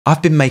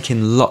I've been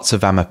making lots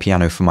of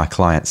Amapiano for my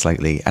clients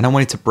lately, and I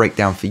wanted to break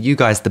down for you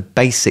guys the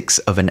basics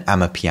of an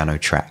Amapiano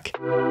track.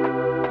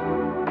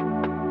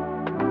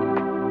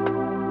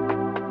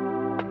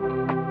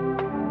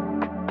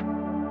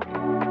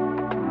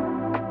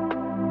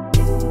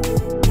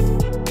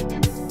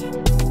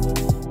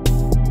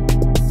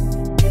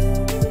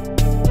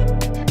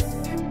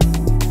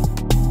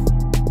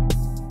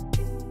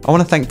 I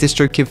want to thank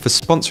DistroKid for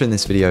sponsoring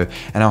this video,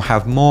 and I'll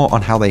have more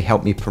on how they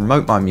help me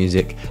promote my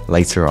music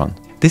later on.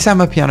 This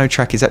Amapiano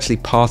track is actually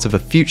part of a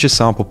future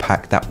sample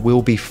pack that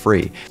will be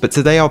free, but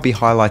today I'll be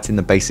highlighting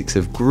the basics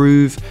of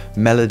groove,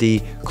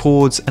 melody,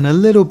 chords, and a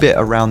little bit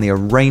around the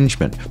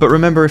arrangement. But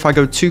remember, if I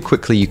go too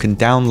quickly, you can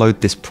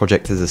download this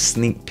project as a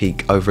sneak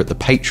peek over at the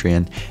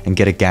Patreon and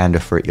get a gander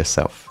for it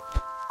yourself.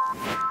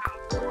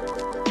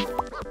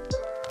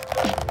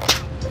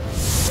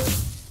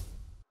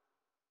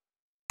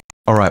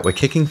 Alright, we're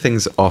kicking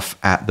things off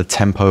at the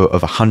tempo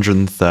of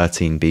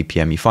 113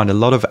 BPM. You find a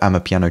lot of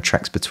Amapiano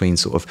tracks between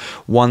sort of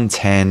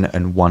 110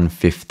 and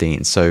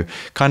 115, so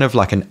kind of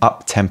like an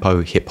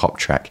up-tempo hip-hop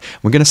track.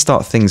 We're going to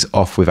start things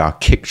off with our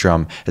kick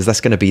drum, as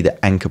that's going to be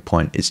the anchor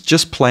point. It's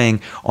just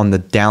playing on the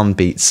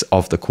downbeats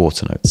of the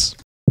quarter notes.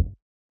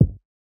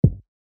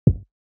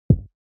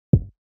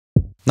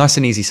 Nice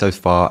and easy so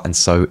far, and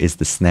so is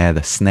the snare.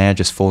 The snare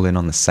just falling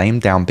on the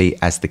same downbeat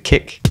as the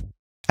kick,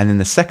 and then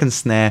the second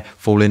snare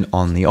falling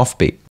on the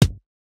offbeat.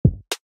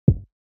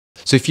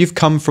 So if you've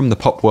come from the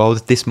pop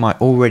world, this might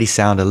already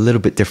sound a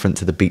little bit different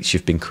to the beats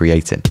you've been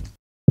creating.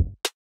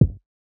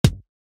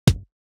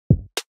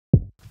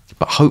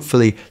 But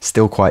hopefully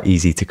still quite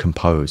easy to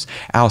compose.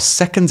 Our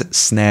second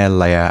snare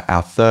layer,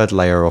 our third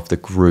layer of the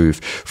groove,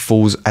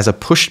 falls as a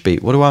pushed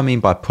beat. What do I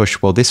mean by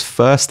push? Well, this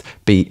first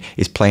beat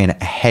is playing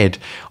ahead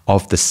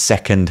of the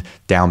second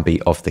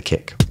downbeat of the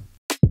kick.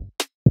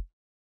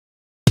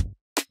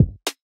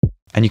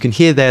 And you can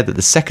hear there that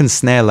the second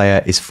snare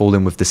layer is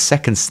falling with the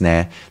second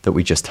snare that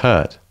we just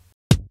heard.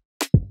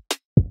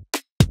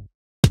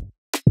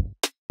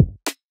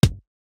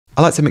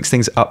 I like to mix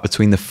things up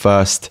between the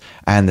first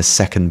and the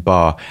second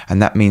bar,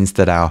 and that means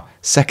that our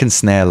second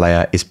snare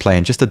layer is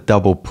playing just a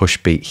double push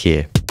beat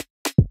here.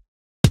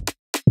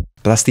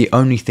 But that's the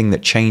only thing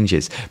that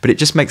changes, but it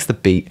just makes the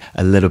beat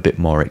a little bit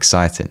more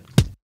exciting.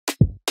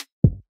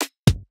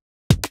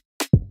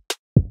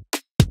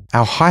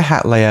 Our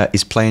hi-hat layer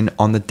is playing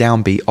on the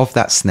downbeat of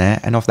that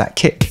snare and of that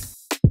kick.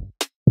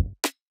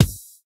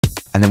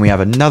 And then we have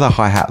another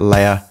hi-hat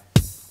layer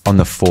on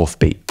the fourth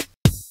beat.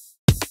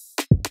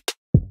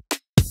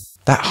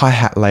 That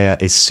hi-hat layer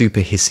is super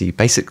hissy.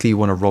 Basically, you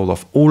want to roll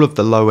off all of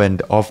the low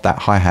end of that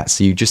hi-hat,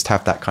 so you just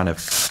have that kind of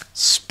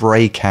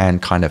spray can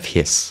kind of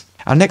hiss.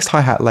 Our next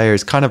hi-hat layer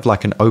is kind of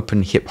like an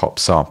open hip-hop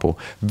sample,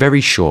 very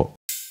short.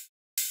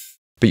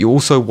 But you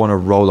also want to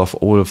roll off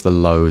all of the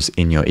lows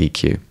in your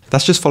EQ.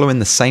 That's just following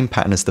the same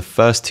pattern as the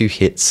first two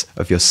hits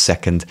of your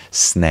second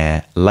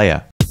snare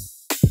layer.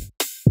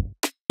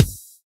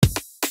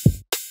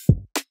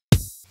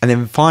 And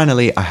then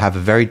finally, I have a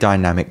very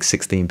dynamic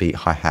 16-beat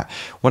hi-hat.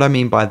 What I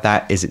mean by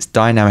that is it's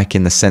dynamic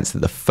in the sense that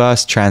the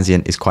first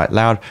transient is quite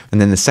loud and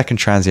then the second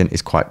transient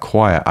is quite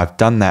quiet. I've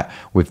done that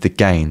with the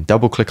gain.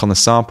 Double click on the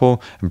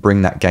sample and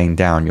bring that gain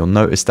down. You'll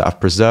notice that I've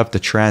preserved the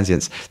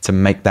transients to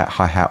make that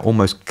hi-hat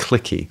almost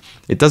clicky.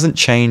 It doesn't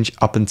change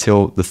up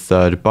until the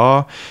third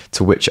bar,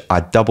 to which I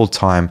double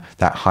time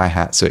that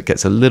hi-hat so it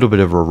gets a little bit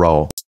of a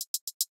roll.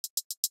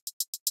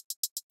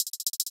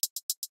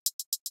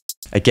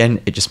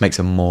 Again, it just makes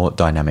a more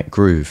dynamic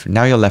groove.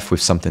 Now you're left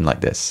with something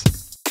like this.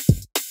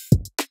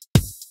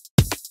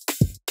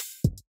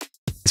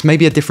 It's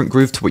maybe a different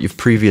groove to what you've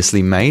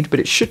previously made,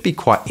 but it should be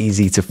quite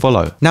easy to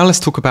follow. Now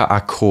let's talk about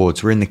our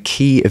chords. We're in the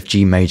key of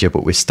G major,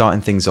 but we're starting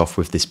things off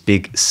with this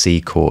big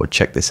C chord.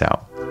 Check this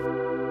out.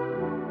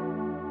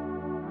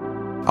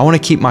 I want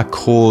to keep my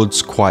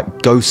chords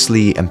quite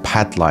ghostly and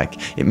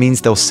pad-like. It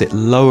means they'll sit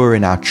lower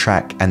in our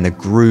track and the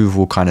groove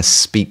will kind of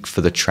speak for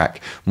the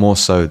track more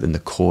so than the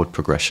chord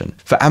progression.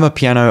 For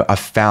Amapiano, I've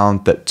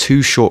found that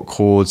 2 short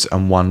chords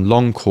and 1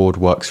 long chord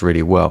works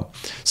really well.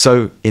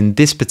 So in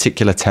this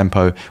particular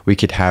tempo, we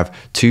could have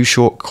 2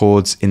 short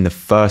chords in the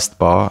first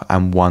bar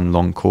and 1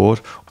 long chord.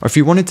 Or if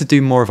you wanted to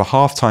do more of a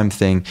halftime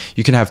thing,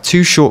 you can have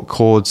 2 short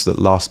chords that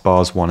last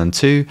bars 1 and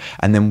 2,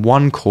 and then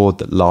 1 chord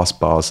that lasts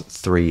bars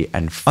 3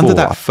 and 4. Under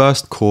that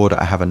first chord,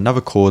 I have another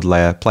chord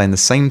layer playing the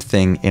same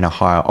thing in a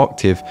higher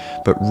octave,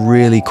 but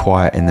really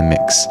quiet in the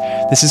mix.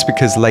 This is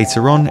because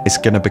later on, it's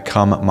going to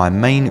become my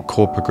main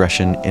chord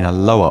progression in a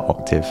lower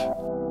octave.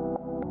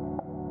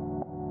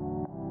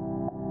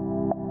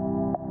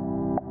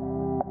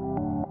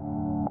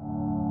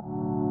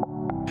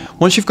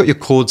 Once you've got your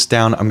chords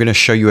down, I'm going to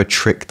show you a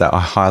trick that I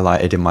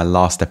highlighted in my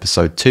last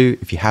episode too.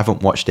 If you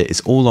haven't watched it,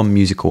 it's all on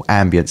Musical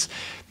Ambience.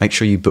 Make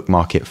sure you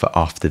bookmark it for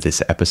after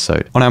this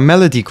episode. On our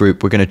melody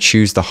group, we're going to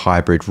choose the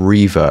hybrid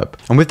reverb.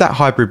 And with that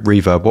hybrid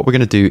reverb, what we're going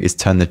to do is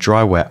turn the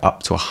dry wet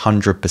up to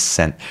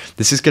 100%.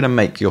 This is going to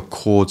make your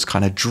chords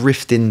kind of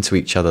drift into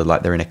each other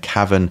like they're in a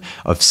cavern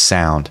of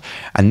sound.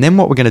 And then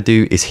what we're going to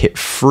do is hit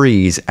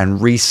freeze and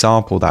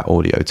resample that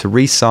audio. To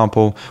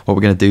resample, what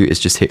we're going to do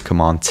is just hit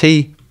Command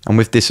T. And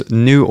with this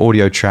new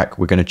audio track,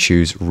 we're going to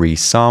choose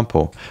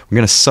resample. We're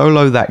going to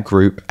solo that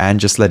group and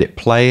just let it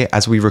play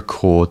as we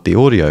record the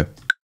audio.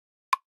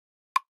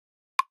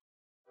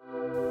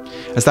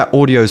 As that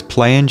audio is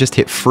playing, just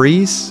hit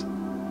freeze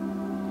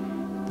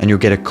and you'll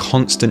get a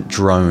constant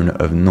drone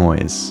of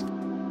noise.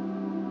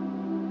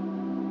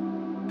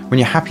 When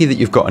you're happy that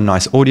you've got a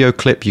nice audio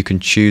clip, you can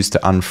choose to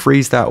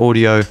unfreeze that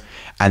audio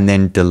and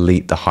then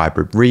delete the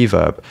hybrid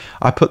reverb.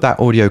 I put that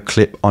audio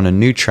clip on a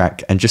new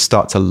track and just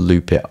start to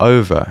loop it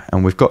over,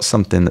 and we've got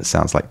something that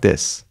sounds like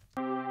this.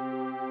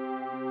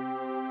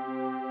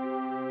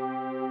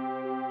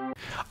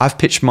 I've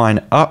pitched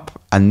mine up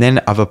and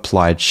then I've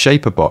applied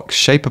Shaperbox.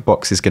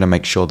 Shaperbox is going to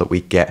make sure that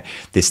we get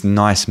this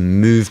nice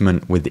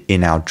movement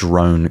within our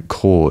drone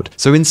chord.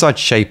 So inside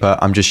Shaper,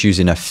 I'm just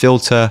using a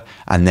filter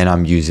and then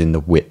I'm using the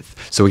width.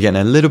 So we're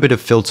getting a little bit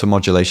of filter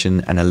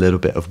modulation and a little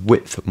bit of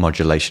width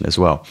modulation as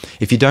well.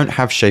 If you don't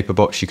have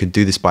Shaperbox, you can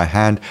do this by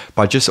hand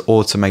by just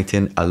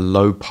automating a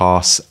low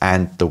pass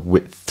and the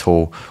width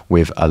tool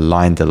with a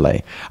line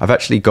delay. I've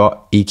actually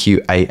got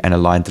EQ8 and a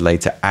line delay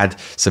to add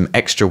some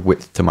extra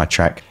width to my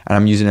track, and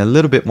I'm using a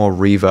little bit more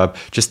reverb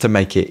just to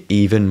make it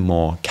even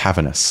more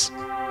cavernous.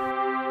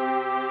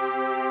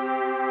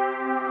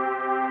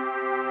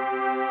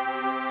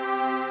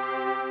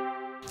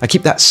 I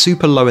keep that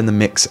super low in the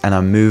mix and I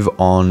move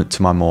on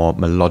to my more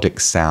melodic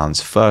sounds.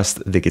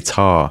 First, the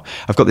guitar.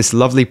 I've got this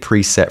lovely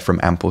preset from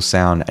Ample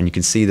Sound, and you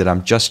can see that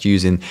I'm just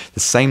using the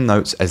same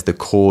notes as the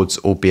chords,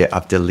 albeit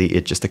I've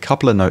deleted just a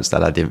couple of notes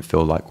that I didn't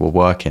feel like were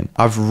working.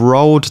 I've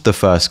rolled the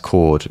first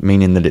chord,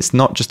 meaning that it's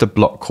not just a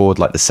block chord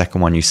like the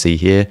second one you see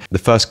here. The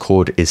first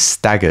chord is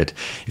staggered.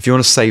 If you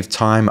want to save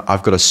time,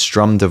 I've got a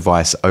strum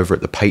device over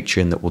at the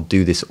Patreon that will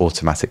do this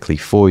automatically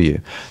for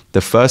you.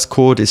 The first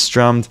chord is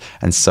strummed,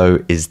 and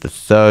so is the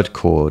third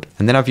chord.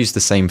 And then I've used the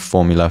same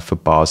formula for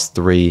bars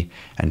 3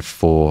 and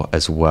 4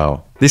 as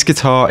well. This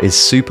guitar is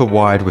super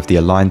wide with the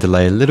align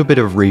delay, a little bit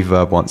of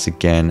reverb once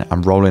again.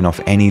 I'm rolling off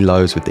any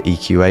lows with the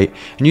EQ8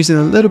 and using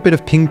a little bit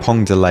of ping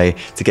pong delay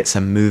to get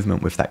some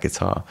movement with that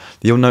guitar.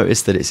 You'll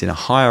notice that it's in a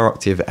higher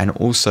octave and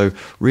also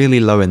really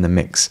low in the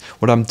mix.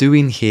 What I'm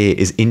doing here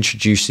is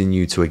introducing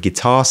you to a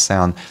guitar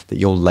sound that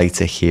you'll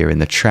later hear in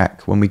the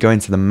track. When we go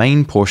into the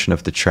main portion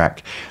of the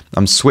track,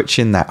 I'm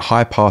switching that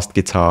high passed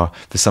guitar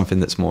for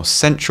something that's more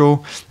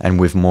central and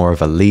with more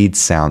of a lead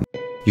sound.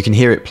 You can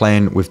hear it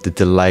playing with the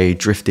delay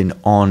drifting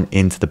on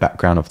into the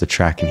background of the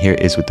track, and here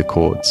it is with the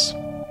chords.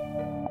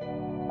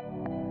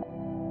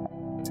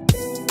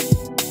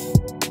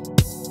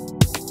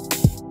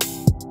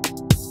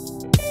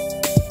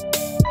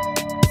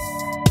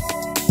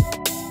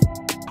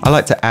 I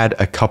like to add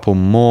a couple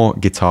more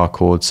guitar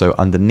chords, so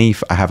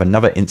underneath I have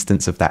another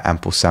instance of that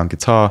Ample Sound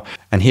guitar,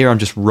 and here I'm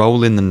just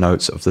rolling the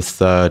notes of the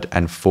third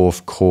and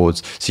fourth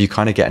chords so you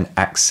kind of get an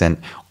accent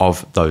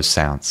of those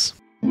sounds.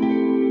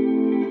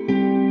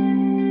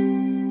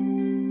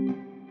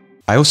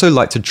 I also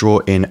like to draw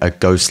in a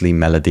ghostly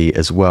melody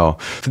as well.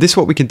 For this,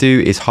 what we can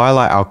do is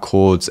highlight our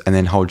chords and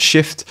then hold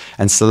Shift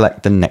and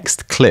select the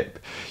next clip.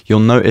 You'll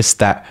notice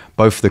that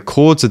both the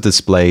chords are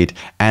displayed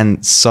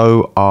and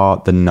so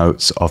are the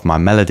notes of my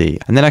melody.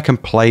 And then I can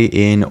play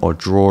in or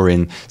draw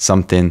in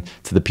something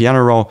to the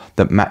piano roll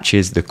that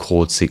matches the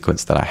chord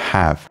sequence that I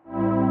have.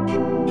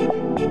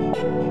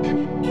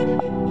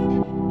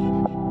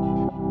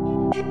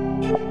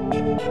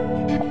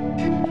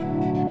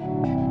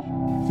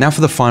 Now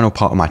for the final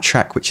part of my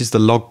track, which is the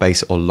log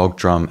bass or log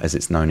drum as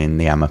it's known in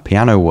the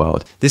Amapiano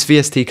world. This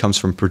VST comes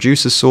from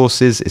producer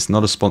sources, it's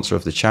not a sponsor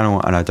of the channel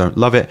and I don't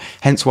love it,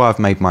 hence why I've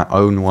made my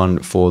own one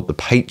for the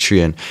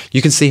Patreon.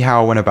 You can see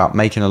how I went about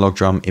making a log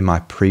drum in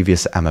my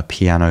previous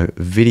Amapiano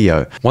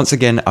video. Once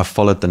again, I've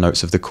followed the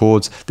notes of the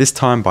chords, this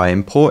time by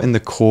importing the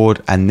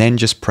chord and then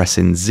just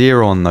pressing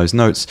 0 on those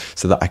notes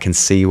so that I can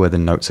see where the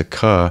notes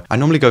occur. I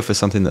normally go for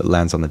something that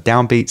lands on the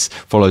downbeats,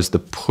 follows the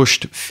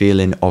pushed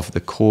feeling of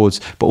the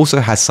chords, but also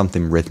has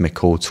something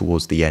rhythmical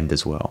towards the end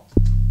as well.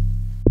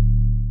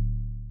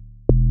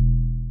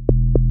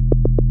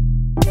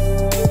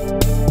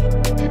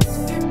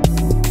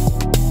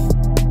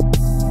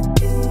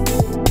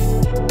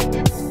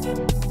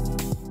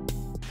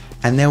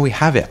 And there we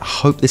have it. I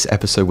hope this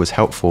episode was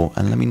helpful,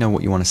 and let me know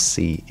what you want to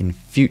see in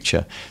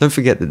future. Don't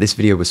forget that this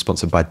video was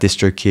sponsored by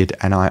DistroKid,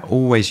 and I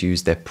always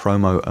use their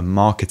promo and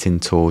marketing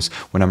tools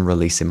when I'm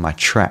releasing my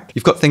track.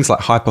 You've got things like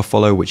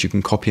hyperfollow, which you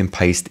can copy and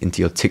paste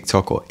into your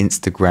TikTok or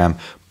Instagram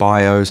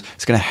bios.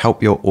 It's going to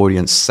help your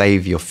audience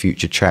save your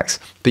future tracks.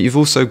 But you've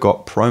also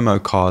got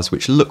promo cards,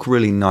 which look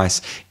really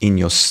nice in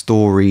your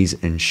stories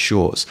and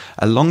shorts,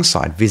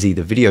 alongside Visi,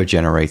 the video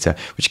generator,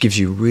 which gives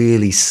you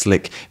really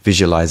slick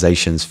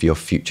visualizations for your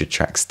future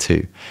tracks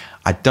too.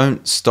 I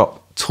don't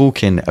stop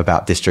talking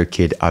about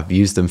DistroKid. I've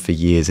used them for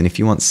years, and if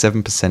you want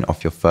 7%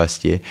 off your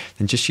first year,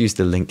 then just use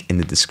the link in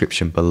the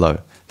description below.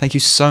 Thank you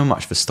so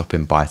much for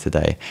stopping by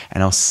today,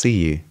 and I'll see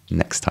you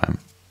next time.